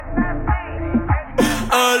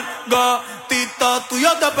El gatito tuyo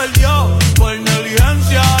te perdió por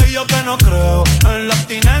negligencia y yo que no creo en la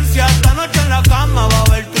abstinencia. Esta noche en la cama va a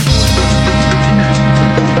haber tu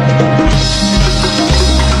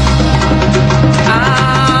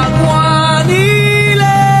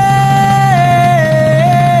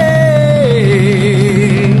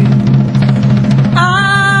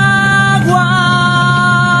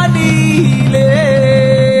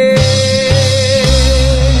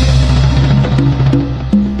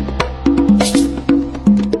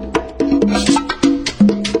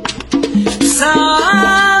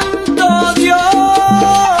Santo Dios,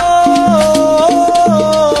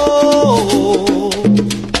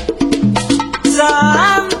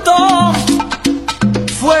 Santo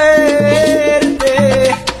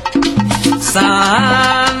fuerte,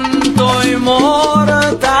 Santo inmortal.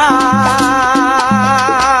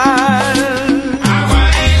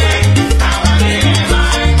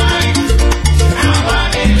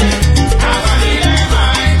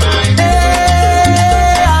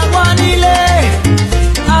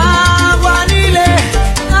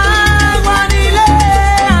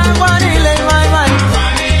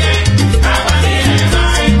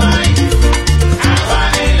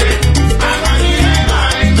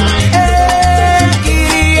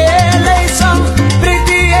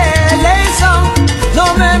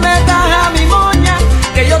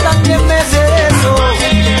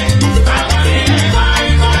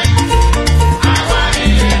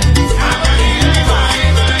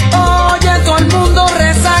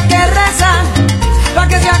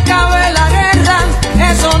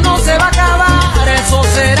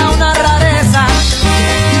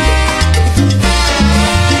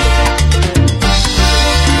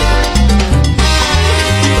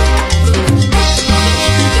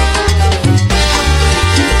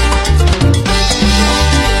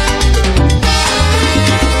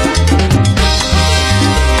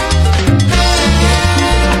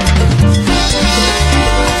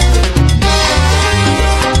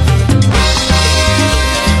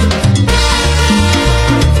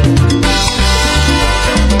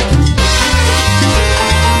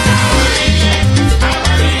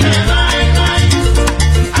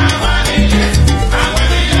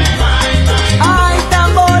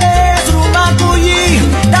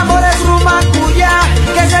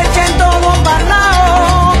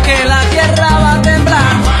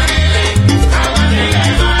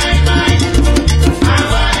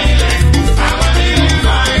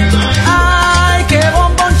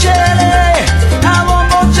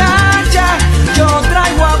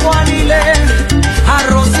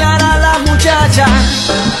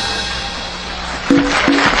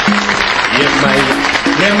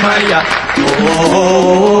 Yemaya,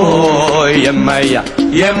 oh, Yemaya,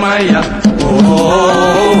 Yemaya,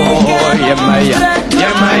 oh, Yemaya,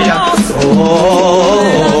 Yemaya,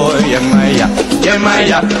 oh, Yemaya,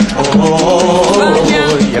 Yemaya,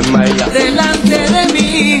 oh, Yemaya. Delante de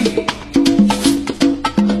mí,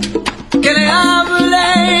 que le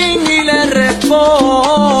hablen y le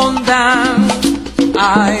respondan,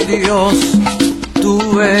 ay Dios, tú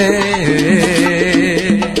ves.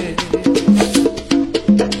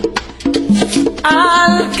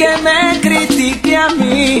 Al que me critique a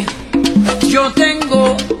mí, yo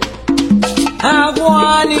tengo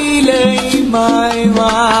agua ni ley,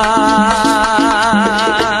 my.